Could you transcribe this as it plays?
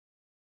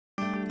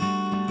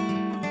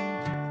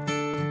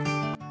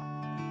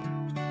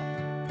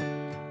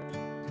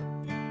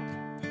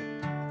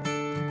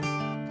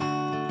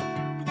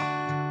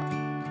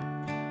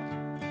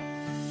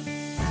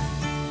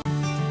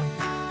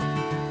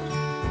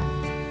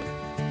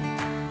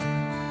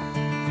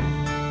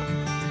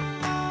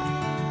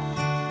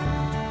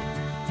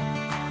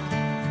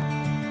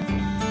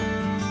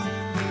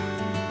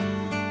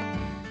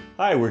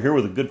Hi, we're here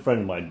with a good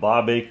friend of mine,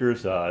 Bob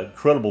Akers,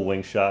 incredible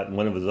wing shot, and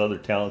one of his other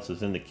talents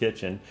is in the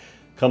kitchen.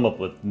 Come up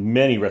with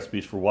many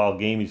recipes for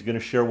wild game. He's going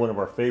to share one of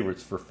our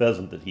favorites for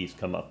pheasant that he's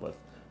come up with.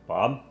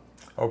 Bob?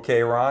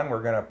 Okay, Ron,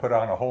 we're going to put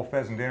on a whole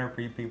pheasant dinner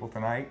for you people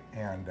tonight,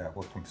 and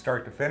we'll from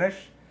start to finish,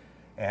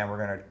 and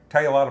we're going to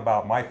tell you a lot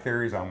about my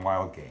theories on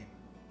wild game.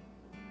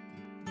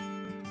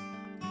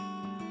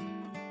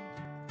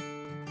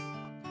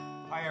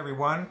 Hi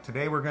everyone,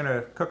 today we're going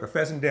to cook a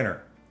pheasant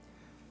dinner,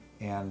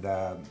 and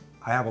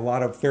I have a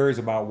lot of theories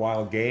about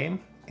wild game,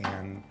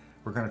 and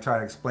we're going to try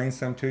to explain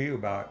some to you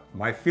about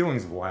my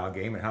feelings of wild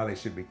game and how they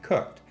should be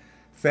cooked.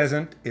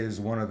 Pheasant is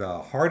one of the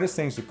hardest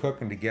things to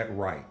cook and to get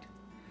right.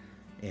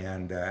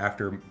 And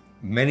after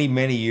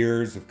many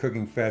years of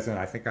cooking pheasant,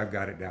 I think I've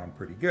got it down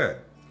pretty good.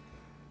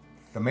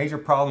 The major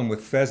problem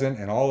with pheasant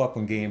and all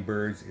upland game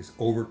birds is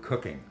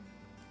overcooking.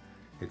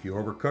 If you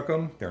overcook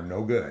them, they're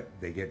no good.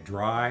 They get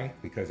dry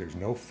because there's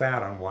no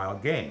fat on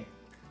wild game,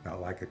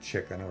 not like a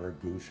chicken or a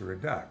goose or a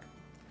duck.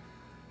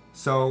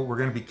 So we're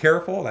going to be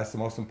careful. That's the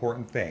most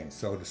important thing.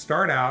 So to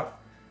start out,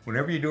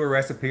 whenever you do a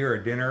recipe or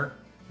a dinner,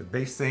 the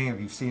base thing, if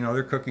you've seen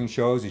other cooking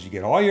shows, is you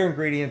get all your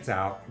ingredients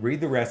out,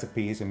 read the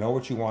recipes, and know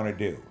what you want to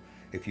do.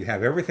 If you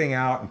have everything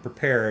out and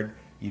prepared,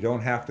 you don't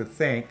have to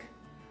think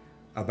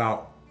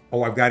about,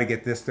 oh, I've got to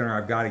get this done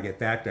or I've got to get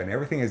that done.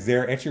 Everything is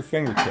there at your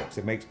fingertips.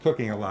 It makes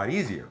cooking a lot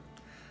easier.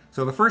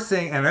 So the first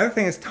thing, and another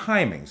thing is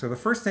timing. So the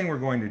first thing we're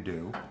going to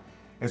do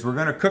is we're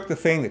going to cook the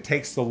thing that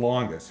takes the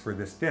longest for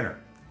this dinner.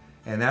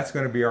 And that's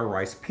going to be our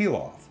rice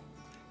pilaf.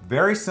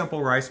 Very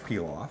simple rice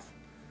pilaf.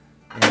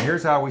 And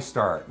here's how we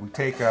start. We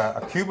take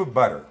a cube of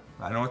butter.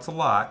 I know it's a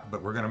lot,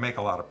 but we're going to make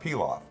a lot of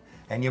pilaf.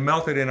 And you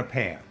melt it in a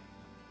pan.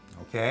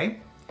 Okay?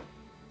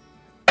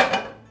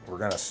 We're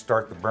going to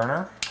start the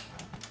burner.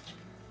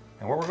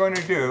 And what we're going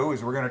to do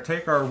is we're going to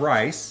take our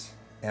rice,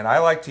 and I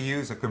like to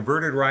use a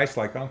converted rice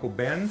like Uncle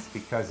Ben's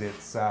because it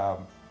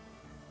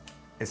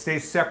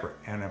stays separate.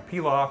 And a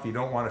pilaf, you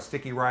don't want a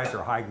sticky rice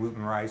or high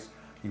gluten rice.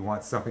 You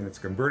want something that's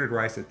converted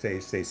rice that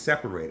stays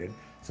separated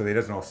so that it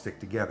doesn't all stick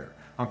together.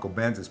 Uncle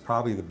Ben's is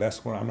probably the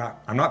best one.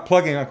 I'm not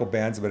plugging Uncle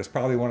Ben's, but it's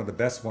probably one of the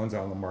best ones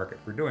on the market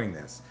for doing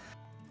this.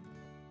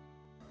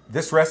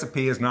 This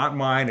recipe is not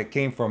mine. It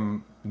came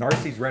from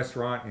Narcy's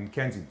restaurant in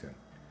Kensington.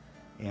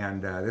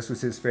 And this was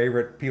his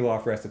favorite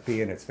pilaf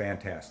recipe, and it's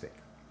fantastic.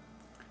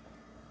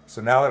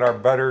 So now that our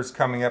butter's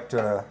coming up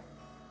to,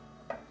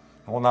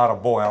 well, not a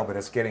boil, but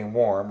it's getting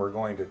warm, we're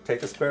going to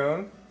take a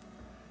spoon.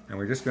 And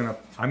we're just going to,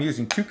 I'm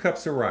using 2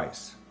 cups of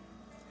rice.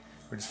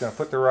 We're just going to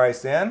put the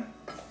rice in,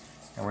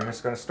 and we're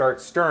just going to start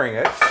stirring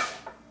it.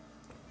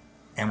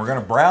 And we're going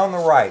to brown the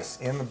rice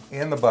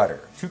in the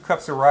butter. 2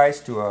 cups of rice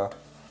to a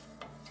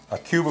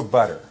cube of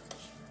butter.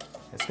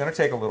 It's going to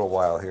take a little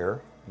while here.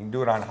 You can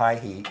do it on high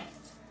heat.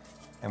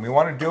 And we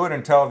want to do it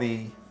until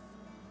the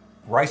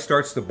rice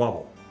starts to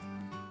bubble.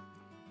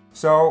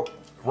 So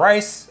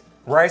rice,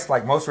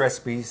 like most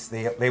recipes,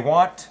 they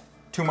want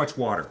too much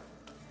water.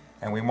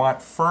 And we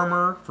want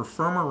firmer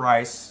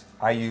rice,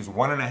 I use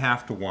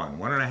 1.5 to 1.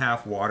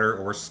 1.5 water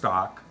or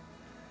stock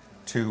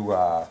to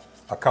a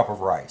cup of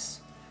rice.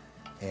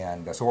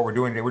 And so what we're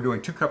doing today, we're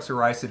doing 2 cups of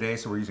rice a day,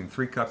 so we're using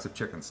 3 cups of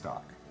chicken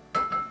stock.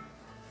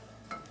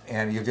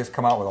 And you'll just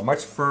come out with a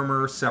much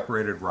firmer,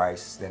 separated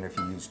rice than if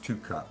you use 2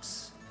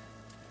 cups.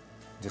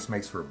 It just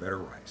makes for a better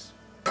rice.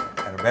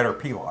 And a better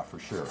pilaf for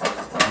sure.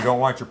 You don't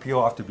want your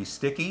pilaf to be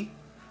sticky,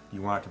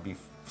 you want it to be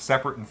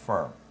separate and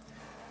firm.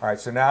 All right,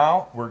 so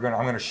now I'm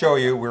going to show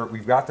you,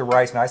 we've got the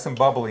rice nice and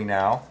bubbly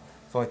now.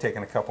 It's only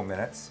taking a couple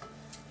minutes.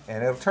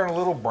 And it'll turn a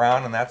little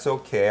brown, and that's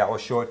okay. I will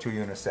show it to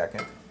you in a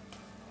second.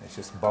 It's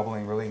just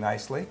bubbling really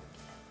nicely.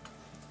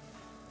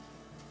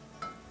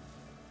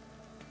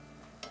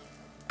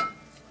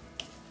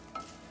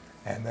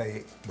 And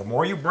the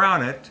more you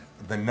brown it,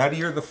 the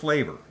nuttier the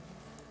flavor.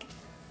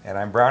 And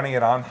I'm browning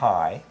it on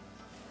high.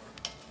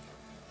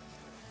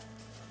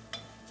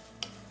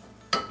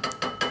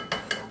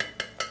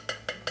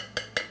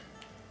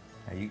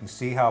 You can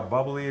see how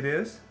bubbly it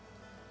is.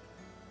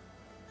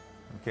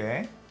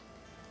 Okay,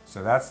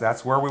 so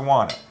that's where we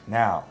want it.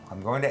 Now,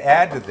 I'm going to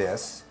add to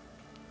this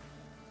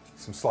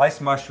some sliced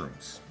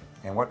mushrooms.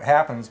 And what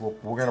happens, we're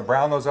going to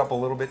brown those up a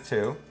little bit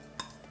too.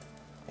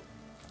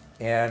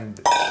 And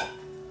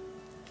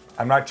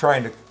I'm not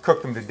trying to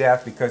cook them to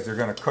death because they're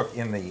going to cook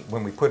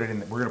when we put it in,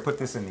 we're going to put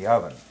this in the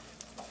oven.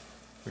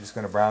 We're just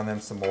going to brown them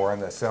some more,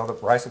 and the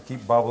rice will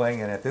keep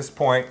bubbling, and at this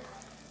point,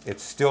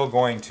 it's still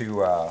going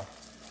to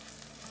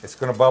it's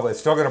going to bubble.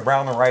 It's still going to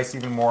brown the rice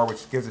even more,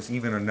 which gives us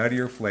even a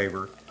nuttier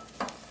flavor.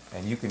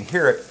 And you can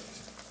hear it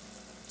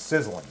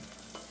sizzling.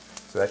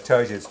 So that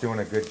tells you it's doing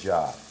a good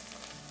job.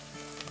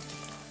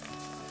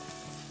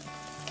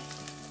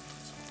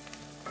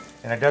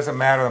 And it doesn't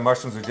matter, the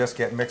mushrooms will just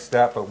get mixed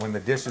up, but when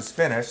the dish is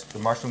finished, the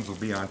mushrooms will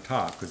be on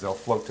top because they'll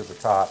float to the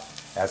top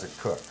as it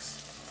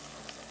cooks.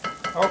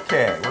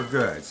 Okay, we're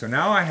good. So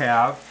now I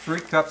have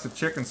 3 cups of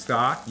chicken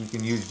stock. You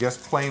can use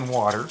just plain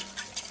water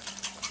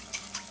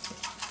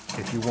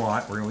if you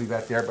want. We're going to leave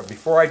that there. But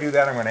before I do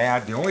that, I'm going to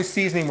add the only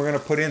seasoning we're going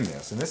to put in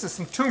this. And this is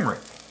some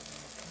turmeric.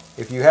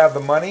 If you have the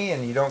money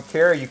and you don't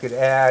care, you could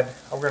add,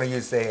 I'm going to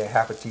use, say, a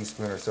half a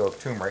teaspoon or so of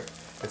turmeric.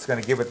 It's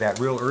going to give it that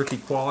real earthy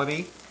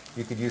quality.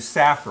 You could use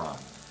saffron,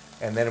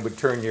 and then it would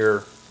turn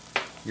your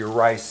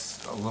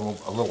rice a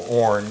little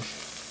orange,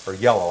 or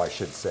yellow, I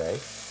should say.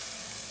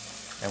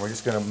 And we're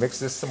just going to mix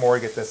this some more,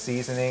 get the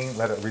seasoning,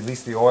 let it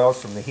release the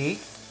oils from the heat.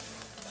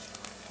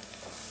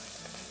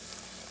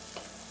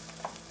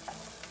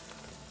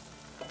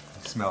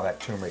 Smell that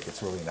turmeric,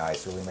 it's really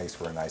nice, really makes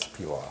for a nice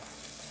peel-off.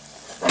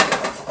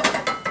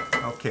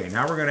 Okay,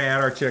 now we're going to add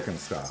our chicken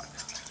stock.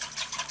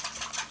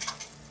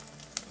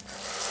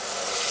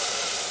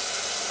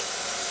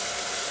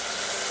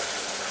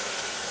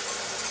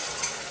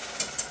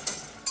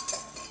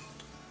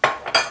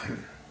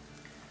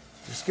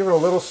 Just give it a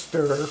little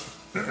stir,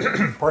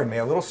 pardon me,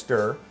 a little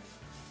stir.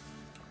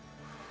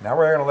 Now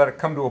we're going to let it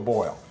come to a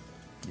boil.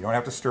 You don't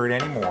have to stir it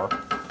anymore.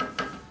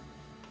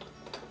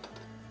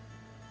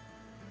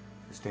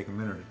 Just take a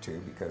minute or two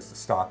because the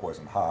stock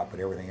wasn't hot,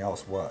 but everything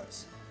else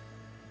was.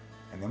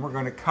 And then we're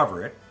going to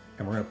cover it,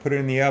 and we're going to put it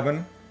in the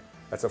oven.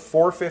 That's a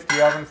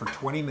 450 oven for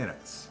 20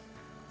 minutes.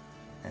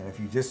 And if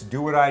you just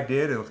do what I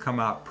did, it'll come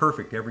out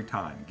perfect every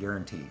time,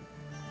 guaranteed.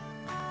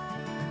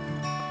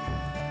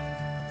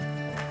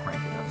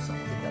 Crank it up some,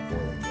 get that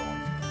boiling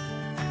going.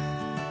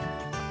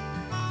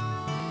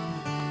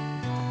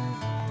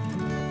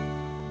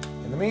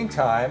 In the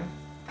meantime,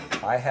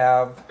 I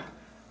have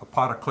a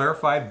pot of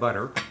clarified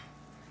butter.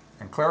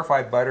 And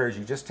clarified butter is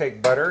you just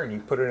take butter and you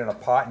put it in a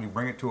pot and you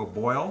bring it to a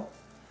boil.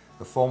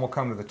 The foam will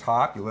come to the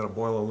top, you let it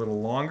boil a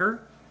little longer,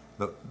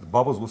 the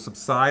bubbles will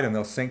subside and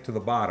they'll sink to the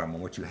bottom,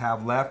 and what you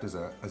have left is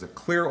a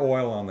clear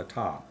oil on the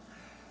top.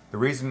 The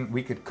reason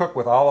we could cook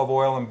with olive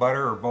oil and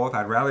butter or both,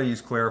 I'd rather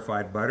use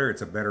clarified butter,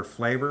 it's a better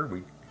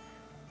flavor,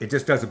 it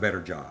just does a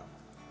better job.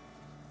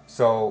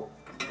 So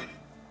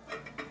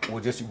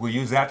we'll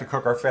use that to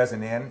cook our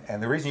pheasant in,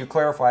 and the reason you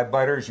clarify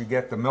butter is you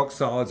get the milk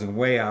solids and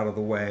whey out of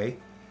the way,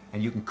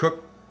 and you can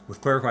cook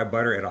with clarified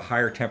butter at a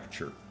higher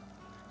temperature.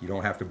 You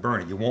don't have to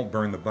burn it. You won't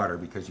burn the butter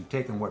because you've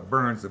taken what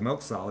burns the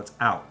milk solids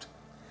out.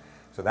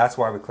 So that's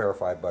why we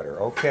clarify butter.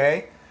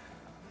 Okay,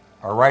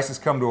 our rice has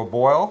come to a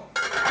boil.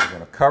 We're going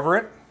to cover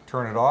it,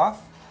 turn it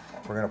off.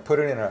 We're going to put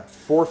it in a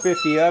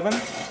 450 oven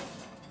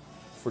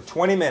for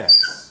 20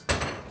 minutes.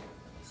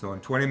 So in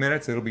 20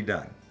 minutes it'll be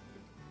done.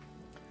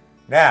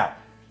 Now,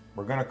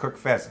 we're going to cook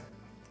pheasant.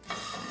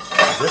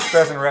 This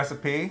pheasant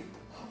recipe,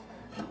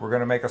 we're going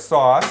to make a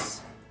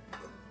sauce.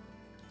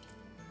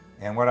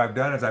 And what I've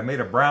done is I made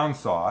a brown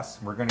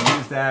sauce. We're going to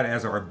use that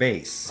as our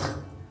base.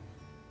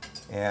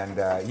 And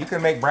you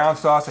can make brown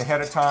sauce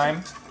ahead of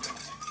time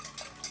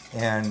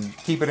and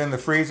keep it in the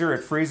freezer.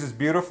 It freezes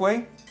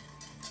beautifully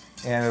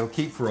and it'll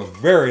keep for a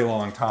very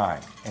long time.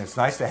 And it's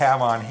nice to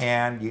have on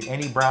hand.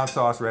 Any brown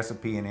sauce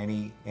recipe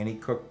in any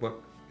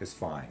cookbook is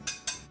fine.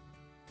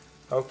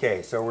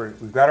 Okay, so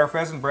we've got our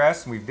pheasant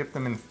breasts and we've dipped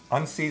them in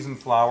unseasoned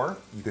flour.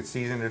 You could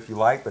season it if you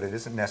like, but it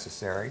isn't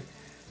necessary.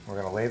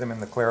 We're going to lay them in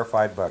the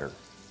clarified butter.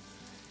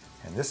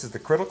 And this is the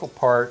critical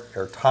part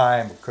or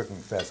time of cooking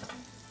pheasant.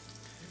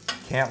 You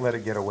can't let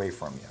it get away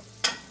from you.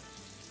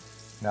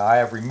 Now I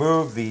have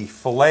removed the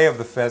fillet of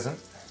the pheasant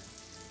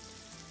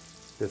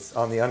that's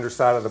on the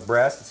underside of the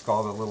breast. It's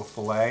called a little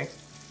fillet.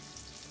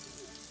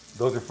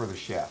 Those are for the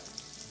chef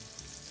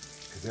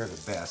because they're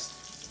the best.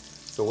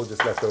 So we'll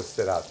just let those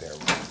sit out there. All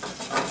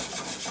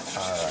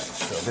right,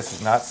 so this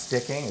is not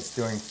sticking. It's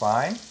doing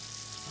fine.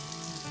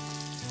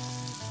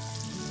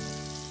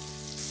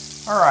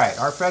 All right,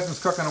 our pheasant's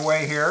cooking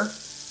away here.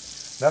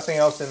 Nothing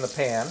else in the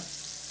pan.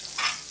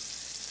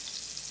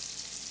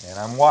 And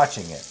I'm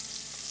watching it.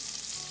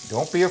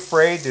 Don't be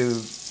afraid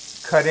to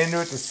cut into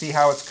it to see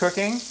how it's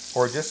cooking,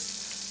 or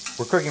just,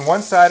 we're cooking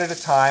one side at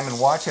a time and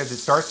watch as it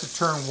starts to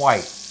turn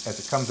white as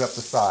it comes up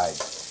the side.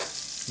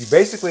 You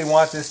basically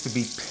want this to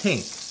be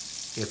pink.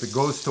 If it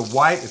goes to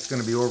white, it's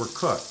going to be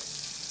overcooked.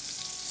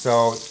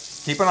 So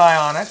keep an eye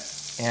on it,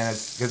 and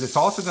because it's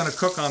also going to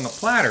cook on the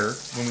platter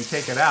when we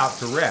take it out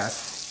to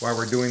rest while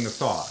we're doing the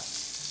sauce.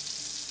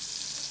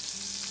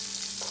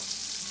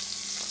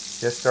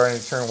 Just starting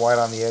to turn white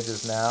on the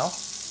edges now.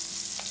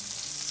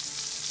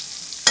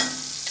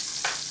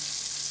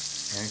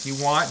 And if you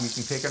want, you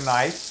can take a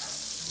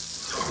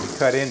knife and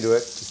cut into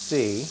it to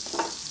see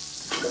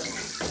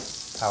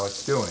how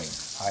it's doing.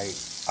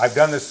 I've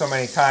done this so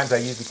many times I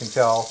usually can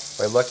tell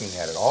by looking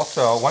at it.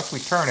 Also, once we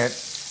turn it,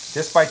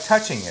 just by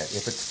touching it,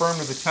 if it's firm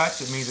to the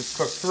touch, it means it's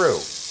cooked through.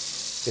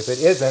 If it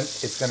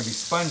isn't, it's going to be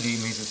spongy,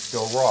 it means it's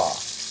still raw.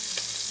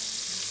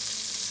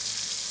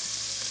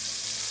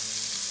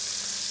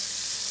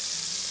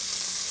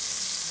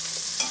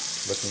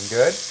 Looking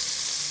good.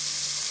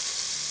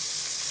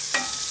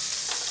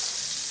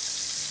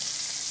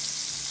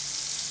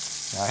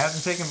 Now it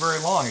hasn't taken very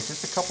long, it's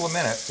just a couple of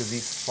minutes because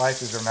these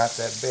slices are not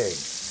that big.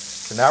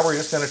 So now we're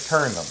just going to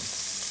turn them.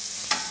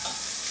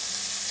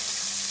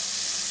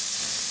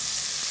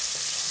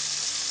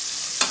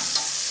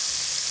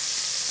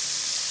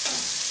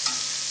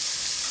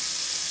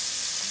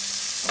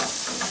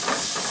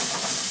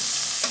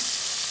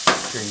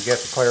 sure you get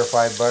the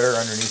clarified butter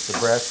underneath the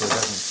breast so it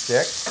doesn't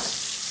stick,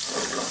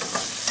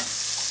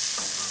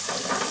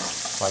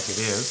 like it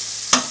is.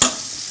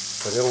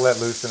 But it'll let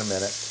loose in a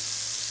minute.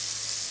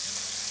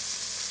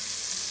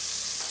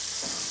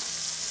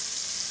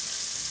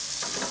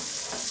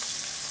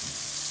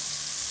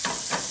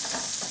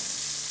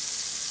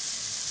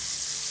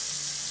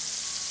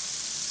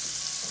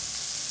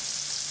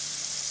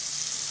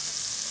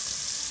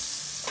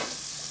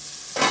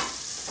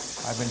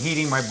 I've been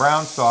heating my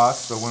brown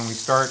sauce, so when we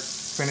start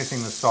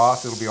finishing the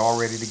sauce, it'll be all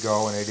ready to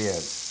go, and it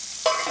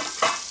is.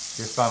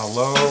 Just on a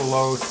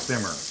low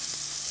simmer,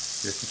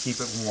 just to keep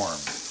it warm.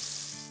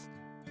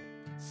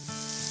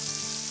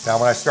 Now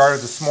when I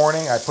started this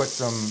morning, I put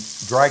some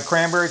dried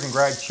cranberries and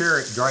dried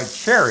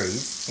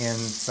cherries in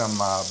some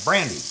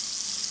brandy.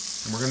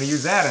 And we're going to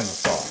use that in the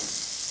sauce.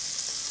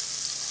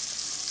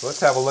 So let's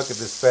have a look at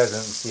this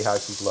pheasant and see how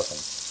she's looking.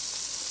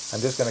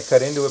 I'm just going to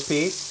cut into a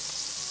piece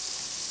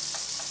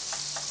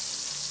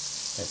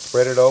and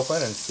spread it open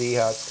and see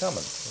how it's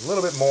coming. A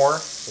little bit more.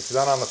 It's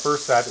done on the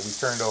first side that we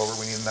turned over.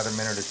 We need another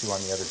minute or two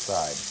on the other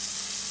side.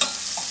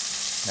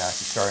 Now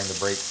she's starting to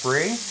break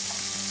free.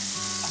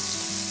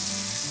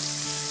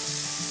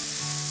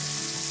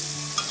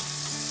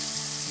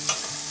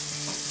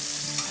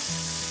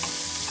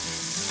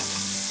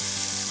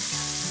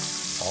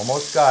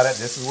 Almost got it.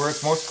 This is where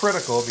it's most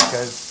critical,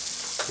 because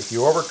if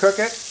you overcook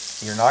it,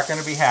 you're not going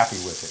to be happy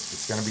with it.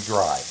 It's going to be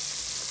dry.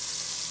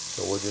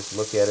 So we'll just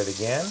look at it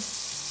again. A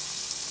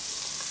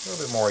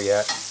little bit more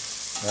yet.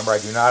 Remember,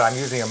 I'm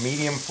using a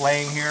medium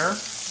flame here,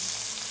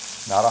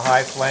 not a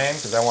high flame,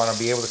 because I want to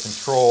be able to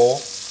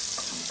control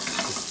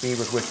the speed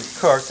with which it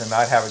cooks and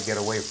not have it get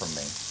away from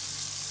me.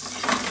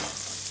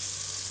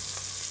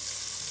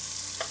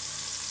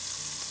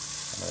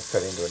 I'm going to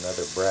cut into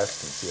another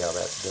breast and see how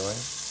that's doing.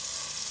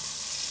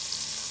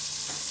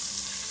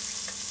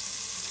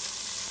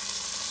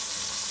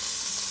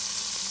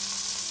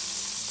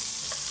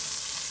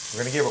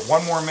 We're going to give it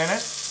one more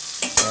minute.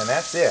 And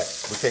that's it.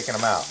 We're taking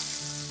them out.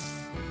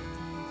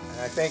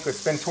 And I think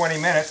it's been 20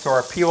 minutes, so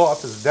our peel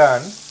off is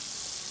done.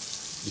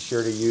 Be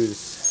sure to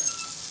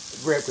use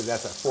the grip, because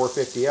that's a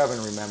 450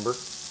 oven, remember.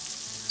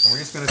 And we're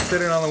just going to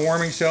sit it on the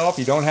warming shelf.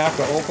 You don't have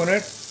to open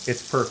it.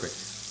 It's perfect.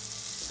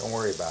 Don't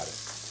worry about it.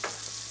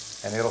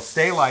 And it'll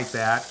stay like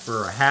that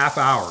for a half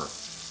hour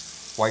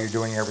while you're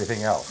doing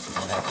everything else. You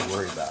don't have to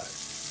worry about it.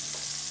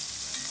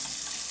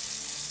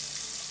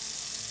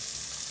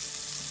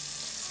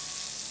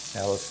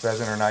 Now those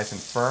pheasant are nice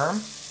and firm,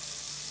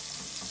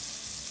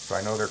 so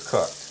I know they're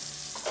cooked.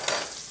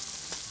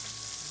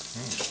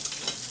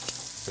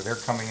 So they're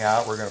coming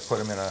out. We're going to put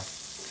them in on a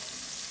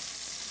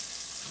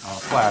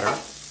platter,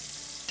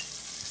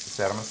 just to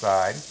set them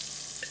aside.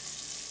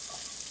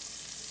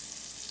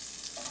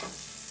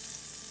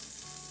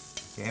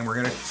 Okay, and we're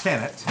going to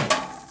tin it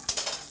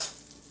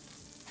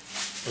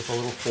with a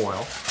little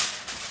foil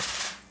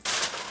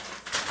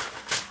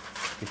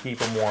to keep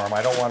them warm.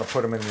 I don't want to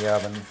put them in the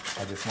oven.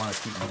 I just want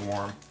to keep them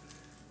warm.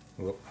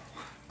 Whoop.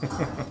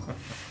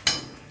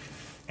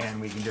 And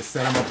we can just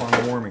set them up on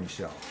the warming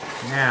shelf.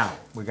 Now,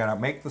 we're going to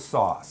make the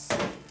sauce.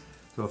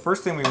 So the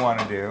first thing we want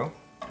to do,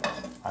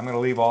 I'm going to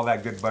leave all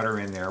that good butter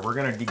in there. We're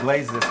going to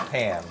deglaze this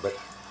pan, but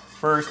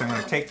first I'm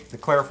going to take the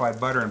clarified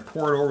butter and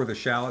pour it over the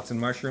shallots and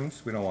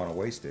mushrooms. We don't want to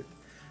waste it.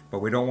 But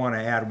we don't want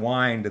to add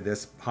wine to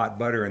this hot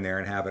butter in there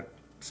and have it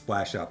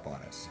splash up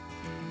on us.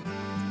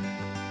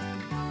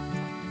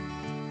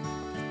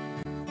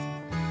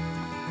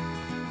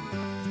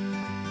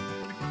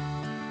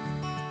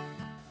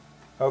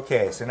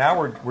 Okay, so now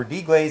we're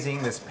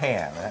deglazing this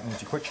pan. That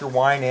means you put your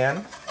wine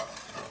in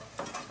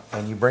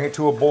and you bring it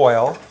to a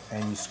boil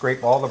and you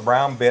scrape all the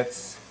brown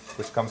bits,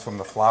 which comes from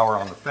the flour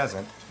on the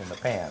pheasant, in the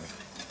pan.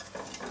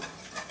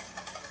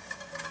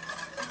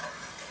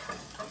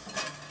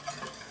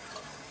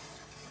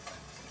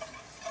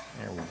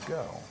 There we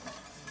go.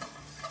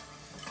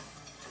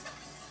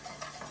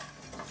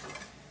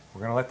 We're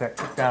going to let that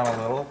cook down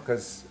a little,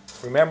 because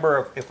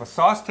remember, if a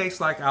sauce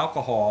tastes like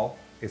alcohol,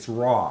 it's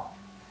raw.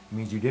 It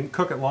means you didn't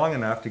cook it long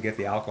enough to get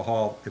the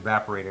alcohol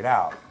evaporated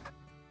out.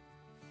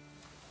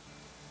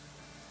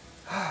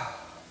 And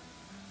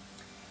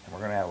we're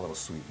going to add a little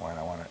sweet wine.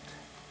 I want it.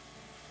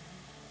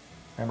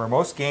 Remember,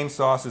 most game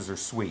sauces are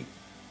sweet.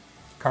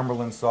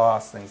 Cumberland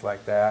sauce, things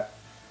like that,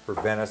 for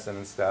venison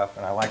and stuff.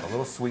 And I like a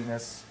little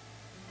sweetness.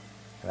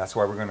 And that's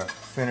why we're going to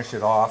finish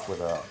it off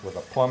with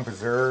a plum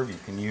preserve. You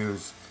can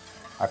use,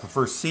 I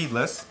prefer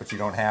seedless, but you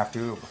don't have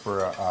to. I prefer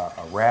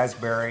a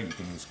raspberry. You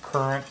can use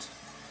currant,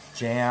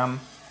 jam,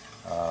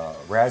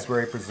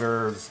 raspberry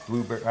preserves,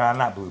 blueberry,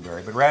 not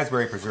blueberry, but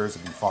raspberry preserves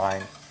would be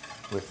fine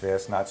with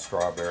this, not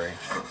strawberry.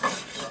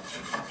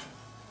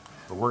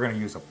 But we're going to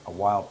use a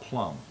wild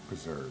plum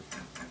preserve.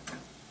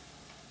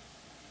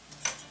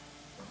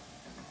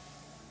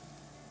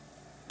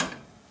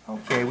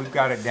 Okay, we've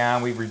got it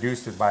down. We've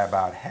reduced it by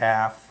about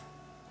half.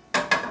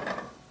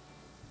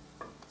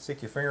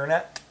 Stick your finger in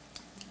that.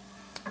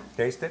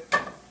 Taste it.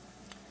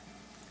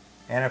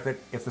 And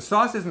if the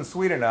sauce isn't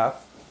sweet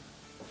enough,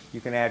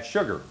 you can add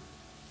sugar.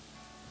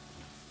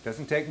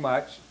 Doesn't take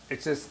much.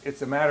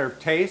 It's a matter of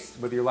taste,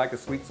 whether you like a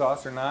sweet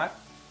sauce or not.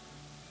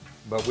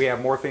 But we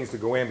have more things to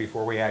go in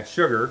before we add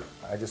sugar.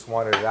 I just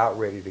wanted it out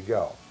ready to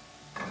go.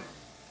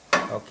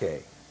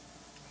 Okay.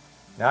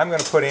 Now I'm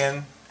going to put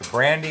in the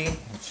brandy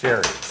and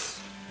cherries.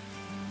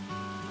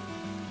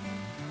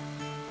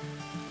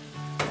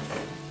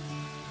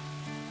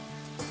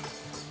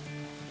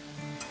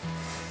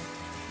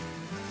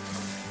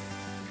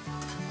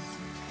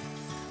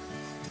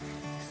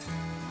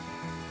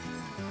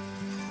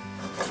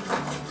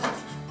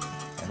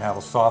 And that'll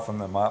soften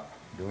them up,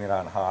 doing it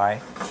on high.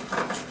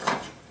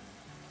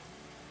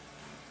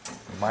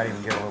 You might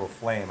even get a little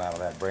flame out of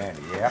that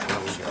brandy. Yeah, there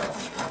we go.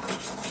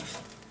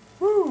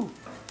 Woo!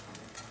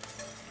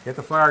 Get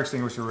the fire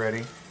extinguisher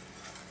ready.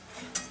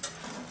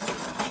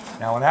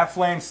 Now when that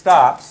flame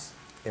stops,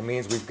 it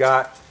means we've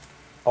got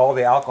all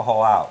the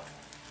alcohol out.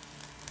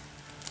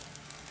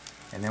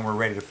 And then we're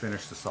ready to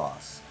finish the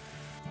sauce.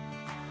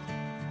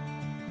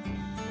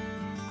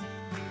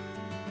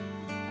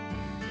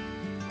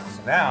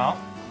 So now,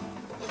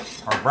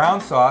 our brown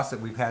sauce that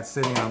we've had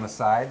sitting on the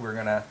side, we're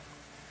going to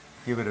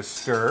give it a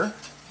stir.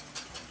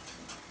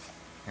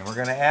 And we're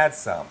going to add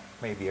some,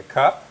 maybe a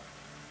cup.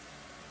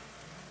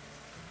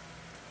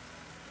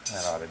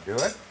 That ought to do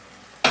it.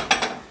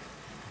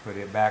 Put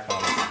it back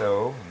on the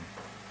stove. And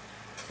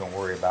don't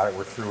worry about it,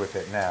 we're through with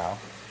it now.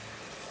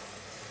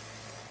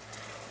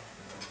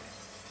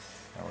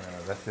 Now we're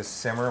going to let this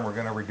simmer, and we're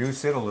going to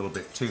reduce it a little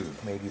bit too,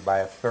 maybe by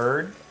a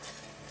third.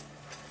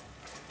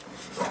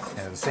 And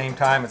at the same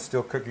time, it's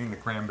still cooking the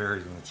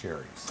cranberries and the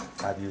cherries.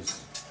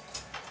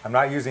 I'm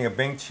not using a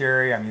Bing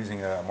cherry, I'm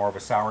using more of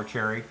a sour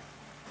cherry.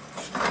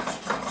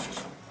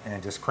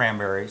 And just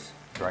cranberries,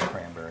 dry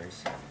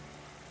cranberries.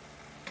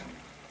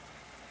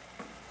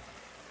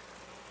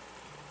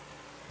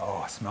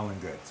 Oh, smelling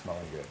good,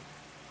 smelling good.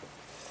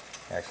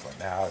 Excellent.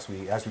 Now, as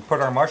we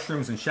put our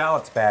mushrooms and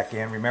shallots back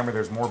in, remember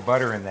there's more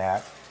butter in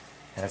that,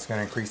 and it's going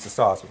to increase the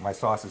sauce. But my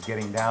sauce is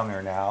getting down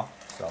there now,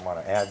 so I'm going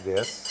to add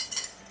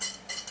this,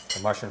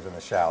 the mushrooms and the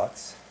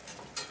shallots.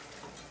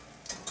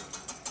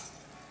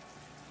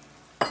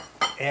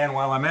 And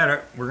while I'm at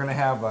it, we're going to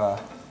have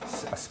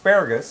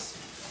asparagus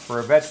for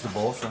a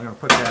vegetable, so I'm going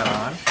to put that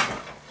on.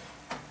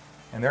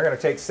 And they're going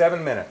to take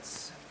 7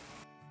 minutes.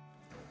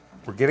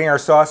 We're getting our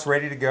sauce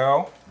ready to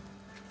go.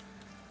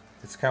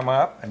 It's come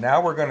up, and now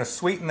we're going to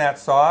sweeten that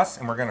sauce,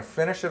 and we're going to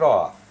finish it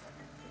off.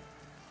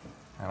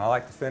 And I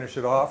like to finish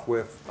it off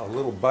with a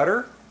little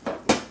butter.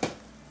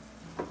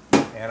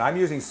 And I'm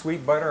using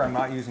sweet butter, I'm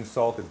not using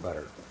salted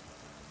butter.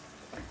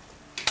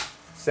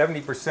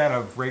 70%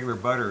 of regular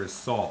butter is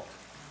salt.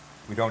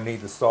 We don't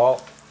need the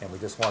salt, and we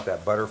just want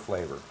that butter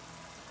flavor.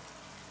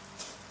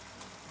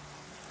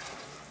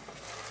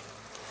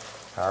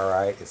 All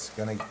right, it's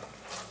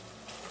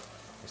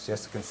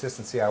just the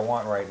consistency I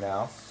want right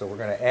now. So we're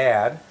going to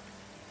add,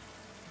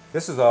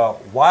 this is a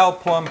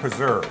wild plum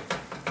preserve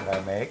that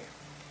I make.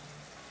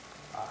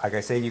 Like I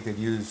say, you could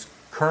use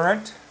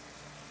currant,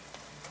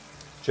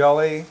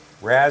 jelly,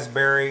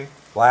 raspberry,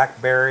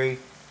 blackberry,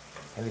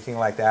 anything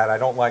like that. I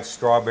don't like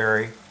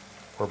strawberry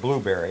or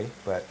blueberry,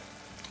 but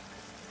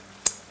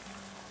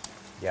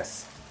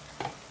yes.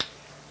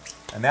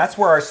 And that's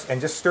where and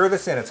just stir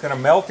this in. It's going to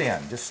melt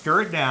in. Just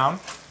stir it down.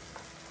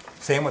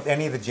 Same with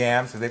any of the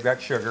jams, so they've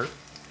got sugar.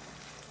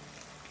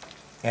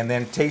 And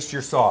then taste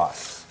your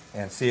sauce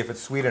and see if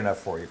it's sweet enough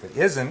for you. If it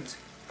isn't,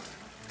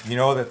 you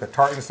know that the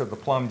tartness of the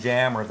plum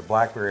jam or the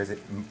blackberries, it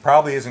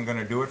probably isn't going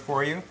to do it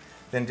for you.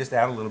 Then just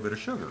add a little bit of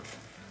sugar.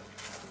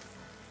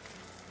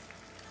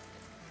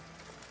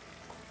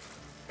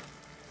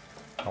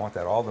 I want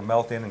that all to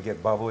melt in and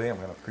get bubbly. I'm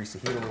going to increase the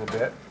heat a little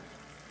bit.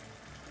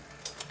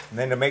 And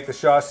then to make the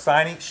sauce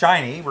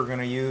shiny, we're going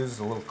to use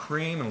a little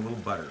cream and a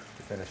little butter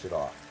to finish it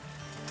off.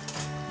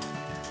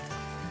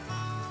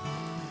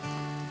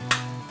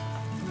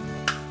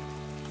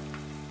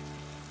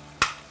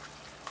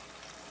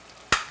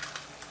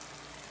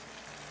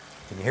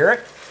 Can you hear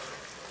it?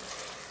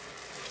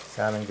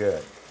 Sounding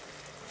good.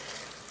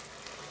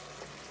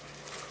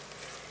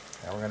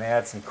 Now we're going to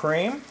add some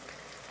cream.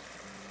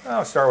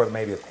 I'll start with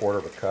maybe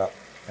 1/4 cup.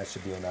 That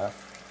should be enough.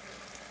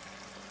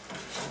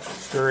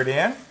 Stir it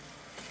in.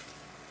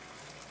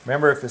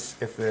 Remember, if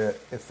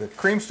the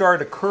cream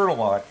started to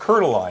curdle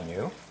on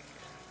you,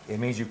 it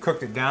means you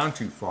cooked it down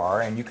too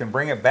far, and you can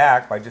bring it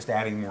back by just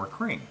adding more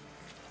cream.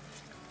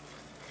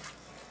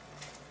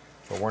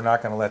 But we're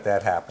not going to let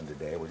that happen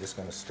today. We're just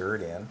going to stir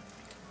it in.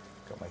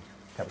 Got my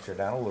temperature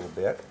down a little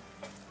bit.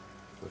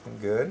 Looking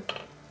good.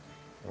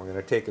 And we're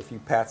going to take a few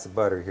pats of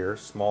butter here,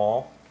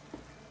 small,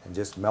 and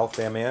just melt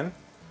them in.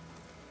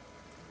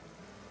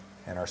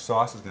 And our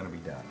sauce is going to be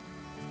done.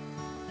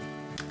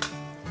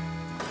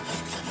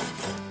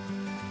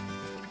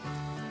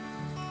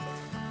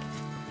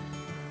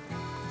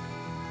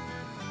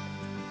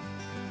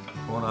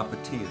 Bon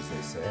appetit, as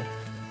they say.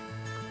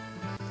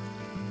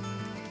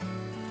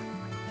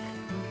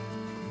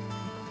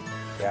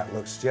 That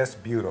looks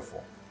just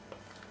beautiful.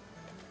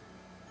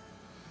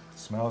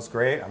 Smells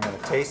great. I'm going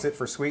to taste it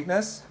for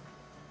sweetness.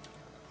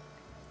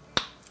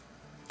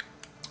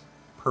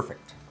 Perfect.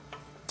 perfect.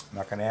 I'm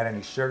not going to add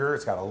any sugar.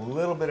 It's got a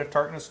little bit of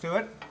tartness to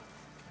it,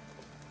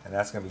 and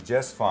that's going to be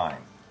just fine.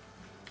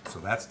 So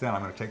that's done.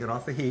 I'm going to take it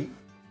off the heat.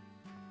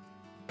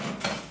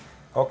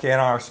 Okay,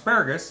 and our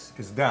asparagus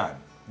is done.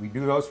 We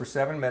do those for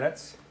 7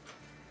 minutes,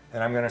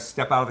 and I'm going to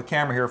step out of the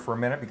camera here for a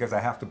minute because I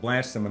have to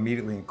blanch them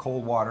immediately in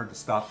cold water to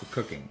stop the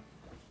cooking.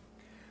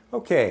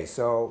 Okay,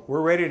 so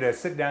we're ready to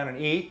sit down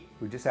and eat.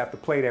 We just have to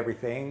plate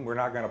everything. We're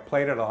not going to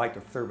plate it. I like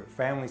to serve it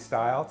family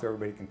style so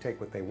everybody can take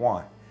what they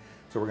want.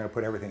 So we're going to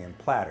put everything in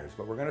platters,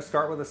 but we're going to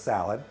start with a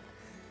salad.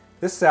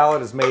 This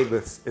salad is made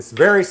with, it's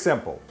very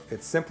simple.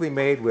 It's simply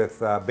made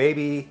with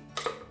baby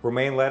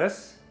romaine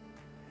lettuce,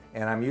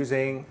 and I'm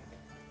using,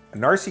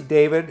 Narcy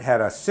David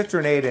had a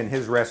citronade in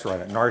his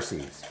restaurant at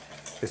Narcy's.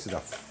 This is a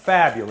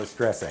fabulous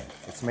dressing.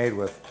 It's made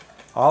with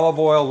olive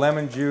oil,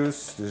 lemon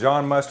juice,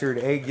 Dijon mustard,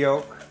 egg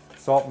yolk,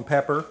 salt and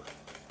pepper,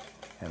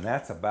 and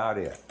that's about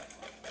it.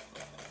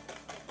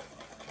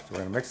 So we're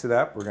going to mix it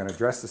up. We're going to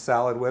dress the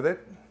salad with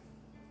it.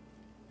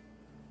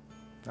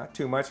 Not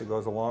too much, it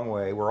goes a long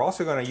way. We're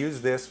also going to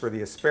use this for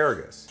the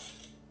asparagus.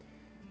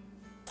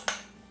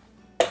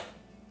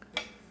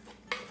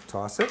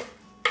 Toss it.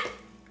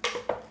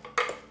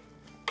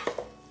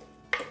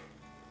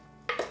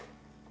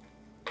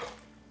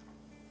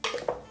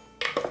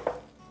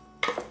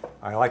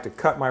 I like to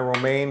cut my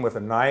romaine with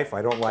a knife.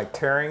 I don't like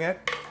tearing it.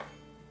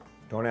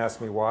 Don't ask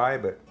me why,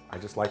 but I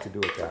just like to do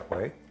it that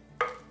way.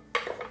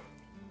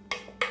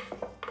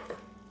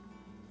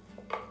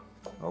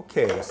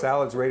 Okay, the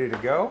salad's ready to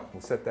go.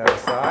 We'll set that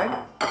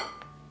aside.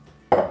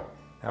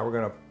 Now we're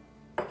going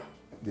to,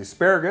 the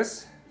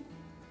asparagus,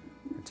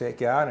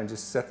 take out and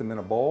just set them in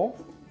a bowl.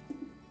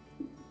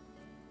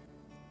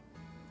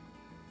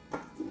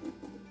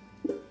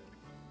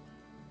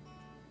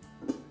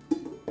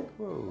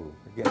 Whoa,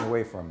 they're getting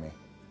away from me.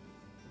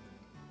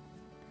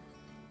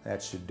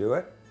 That should do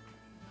it.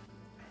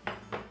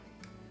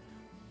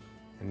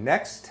 And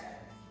next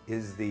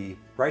is the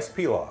rice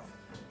pilaf.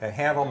 That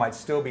handle might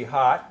still be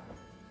hot.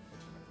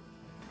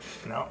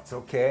 No, it's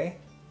okay.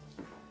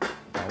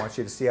 I want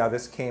you to see how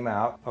this came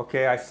out.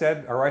 Okay, I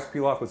said our rice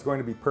pilaf was going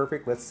to be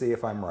perfect. Let's see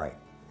if I'm right.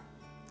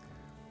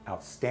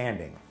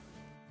 Outstanding.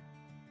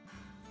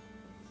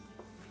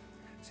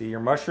 See, your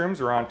mushrooms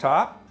are on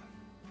top.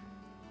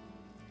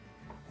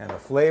 And the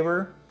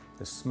flavor,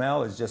 the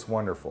smell is just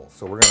wonderful.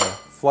 So we're going to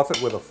fluff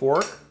it with a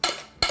fork.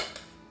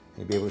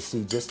 You'll be able to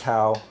see just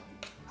how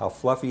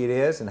fluffy it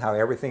is and how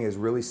everything is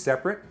really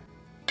separate.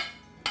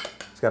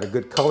 It's got a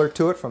good color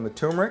to it from the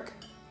turmeric.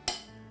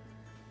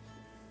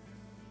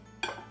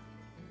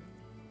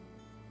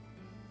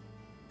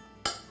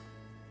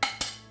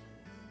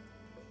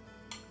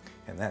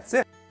 And that's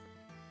it.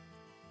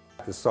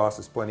 The sauce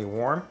is plenty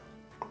warm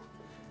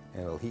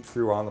and it'll heat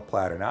through on the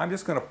platter. Now I'm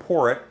just going to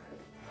pour it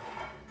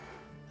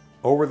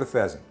over the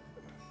pheasant.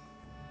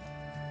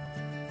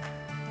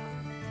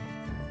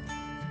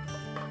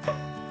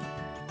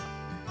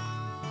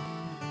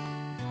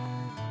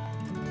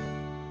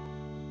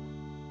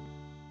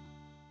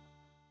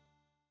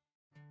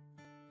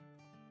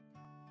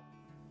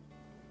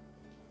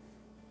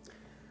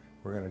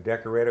 We're going to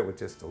decorate it with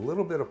just a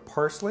little bit of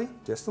parsley,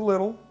 just a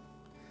little,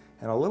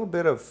 and a little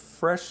bit of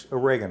fresh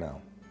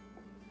oregano,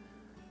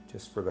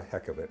 just for the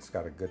heck of it. It's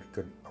got a good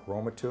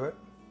aroma to it.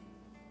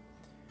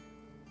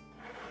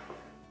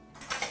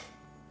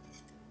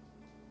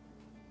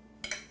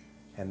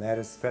 And that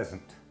is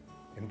pheasant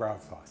in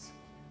brown sauce.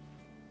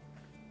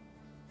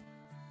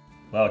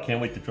 Wow, I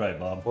can't wait to try it,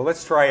 Bob. Well,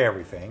 let's try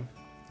everything.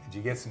 Did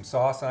you get some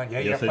sauce on? Yeah,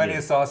 you Yes, got plenty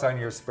of sauce on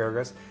your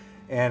asparagus.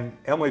 And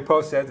Emily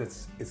Post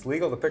says it's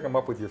legal to pick them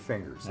up with your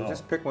fingers. So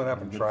just pick one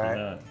up and try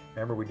it.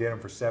 Remember, we did them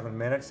for 7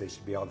 minutes. They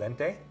should be al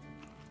dente.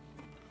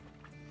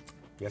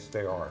 Yes,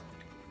 they are.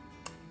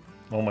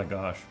 Oh my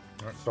gosh.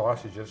 That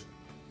sauce is just,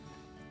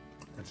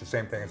 it's the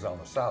same thing as on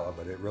the salad,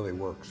 but it really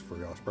works for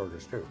the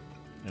asparagus too.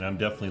 And I'm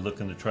definitely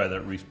looking to try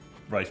that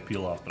rice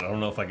pilaf, but I don't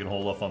know if I can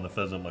hold off on the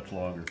pheasant much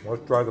longer.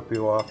 Let's try the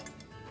pilaf.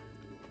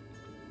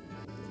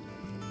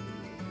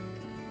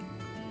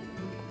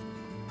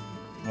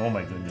 Oh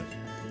my goodness.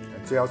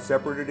 And see how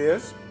separate it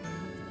is?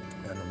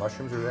 And the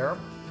mushrooms are there.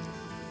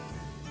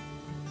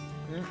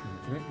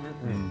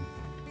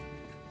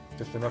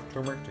 Just enough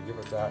turmeric to give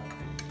it that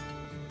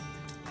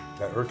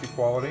earthy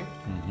quality.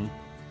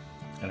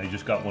 And I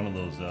just got one of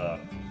those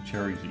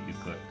cherries that you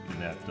cooked in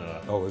that.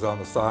 Oh, it was on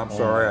the side. I'm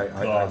sorry,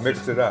 I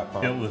mixed it up. Huh?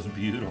 It was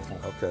beautiful.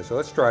 Okay, so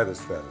let's try this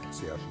pheasant and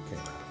see how she came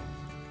out.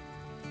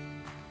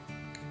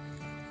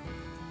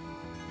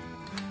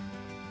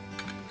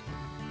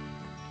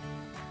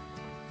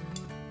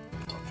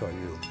 I'll tell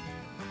you,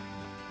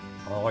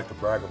 I don't like to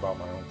brag about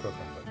my own cooking,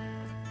 but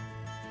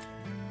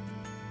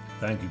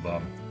Thank you,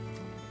 Bob.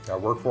 that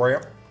work for you?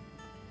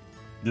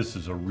 This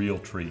is a real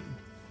treat.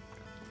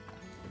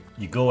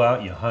 You go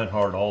out, you hunt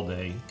hard all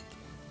day,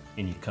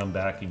 and you come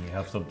back and you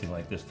have something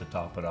like this to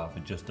top it off.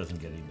 It just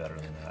doesn't get any better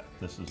than that.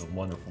 This is a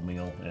wonderful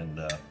meal and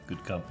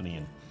good company.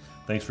 And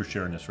thanks for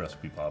sharing this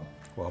recipe, Bob.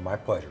 Well, my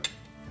pleasure.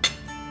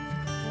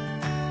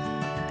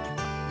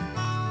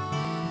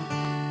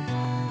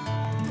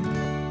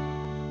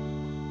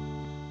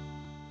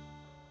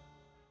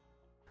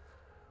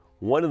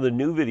 One of the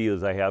new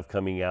videos I have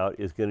coming out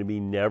is going to be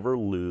never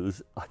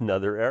lose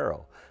another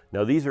arrow.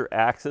 Now these are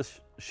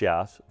Axis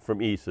shafts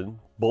from Eason,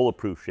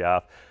 bulletproof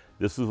shaft.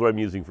 This is what I'm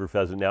using for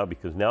pheasant now,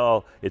 because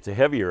now it's a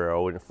heavier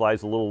arrow and it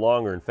flies a little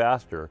longer and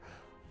faster.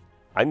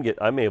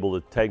 I'm able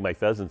to tag my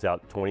pheasants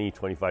out 20,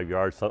 25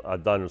 yards.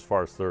 I've done as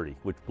far as 30,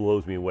 which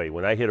blows me away.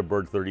 When I hit a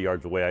bird 30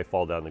 yards away, I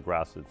fall down the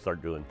grass and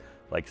start doing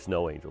like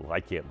snow angels. I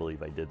can't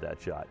believe I did that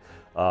shot.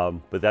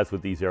 But that's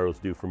what these arrows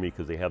do for me,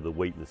 because they have the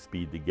weight and the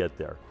speed to get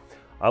there.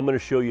 I'm going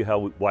to show you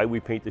why we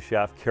paint the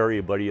shaft. Kerry,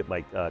 a buddy at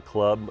my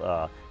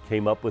club,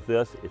 came up with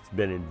this. It's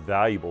been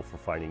invaluable for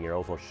finding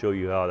arrows. I'll show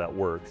you how that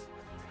works.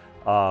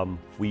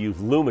 We use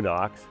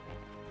Luminox,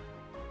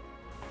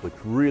 which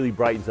really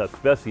brightens up,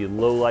 especially in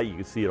low light. You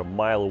can see it a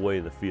mile away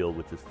in the field,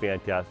 which is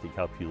fantastic,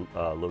 helps you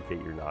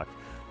locate your nocks.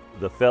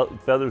 The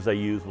feathers I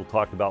use, we'll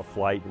talk about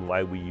flight and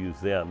why we use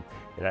them.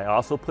 And I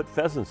also put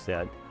pheasant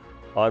scent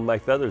on my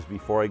feathers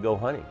before I go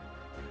hunting.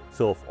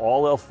 So if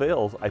all else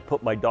fails, I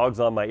put my dogs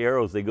on my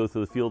arrows, they go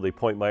through the field, they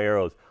point my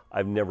arrows.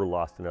 I've never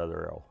lost another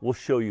arrow. We'll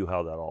show you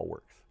how that all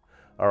works.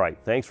 All right,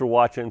 thanks for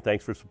watching,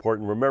 thanks for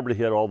supporting. Remember to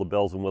hit all the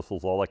bells and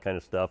whistles, all that kind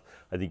of stuff.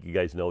 I think you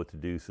guys know what to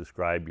do.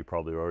 Subscribe, you're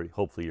probably already,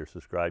 hopefully you're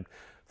subscribed.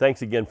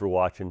 Thanks again for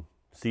watching.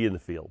 See you in the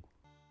field.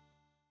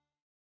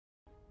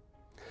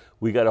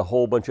 We got a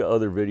whole bunch of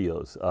other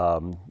videos.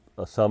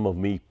 Some of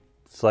me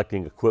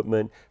selecting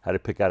equipment, how to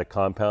pick out a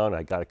compound.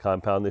 I got a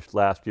compound this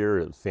last year,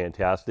 it was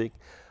fantastic.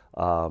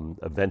 A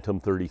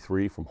Ventum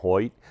 33 from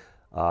Hoyt.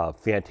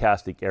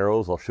 Fantastic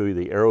arrows. I'll show you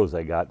the arrows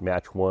I got.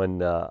 Match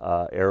 1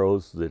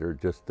 arrows that are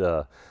just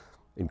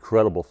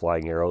incredible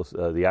flying arrows.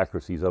 The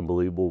accuracy is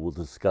unbelievable. We'll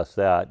discuss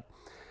that.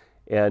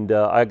 And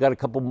I got a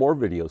couple more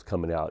videos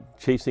coming out.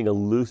 Chasing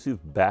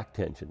elusive back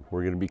tension.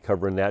 We're going to be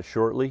covering that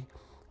shortly.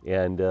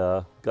 And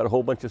got a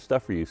whole bunch of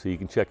stuff for you, so you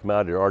can check them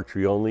out at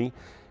Archery Only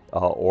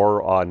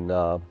or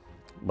on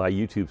my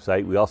YouTube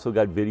site. We also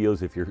got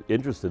videos if you're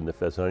interested in the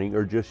pheasant hunting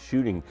or just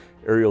shooting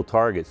aerial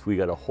targets. We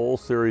got a whole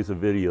series of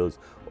videos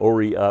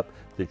already up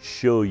that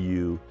show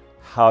you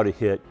how to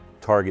hit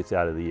targets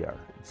out of the air,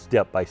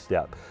 step by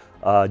step.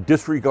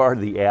 Disregard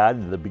the ad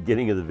in the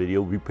beginning of the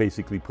video. We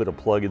basically put a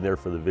plug in there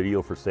for the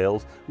video for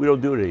sales. We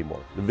don't do it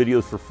anymore. The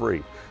video's for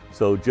free.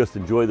 So just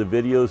enjoy the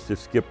videos,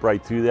 just skip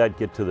right through that,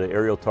 get to the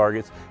aerial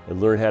targets, and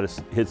learn how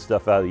to hit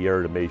stuff out of the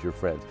air to amaze your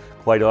friends.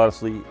 Quite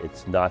honestly,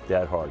 it's not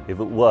that hard. If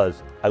it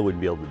was, I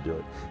wouldn't be able to do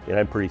it. And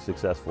I'm pretty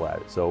successful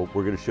at it. So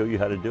we're going to show you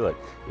how to do it.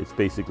 It's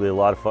basically a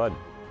lot of fun.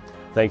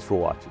 Thanks for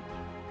watching.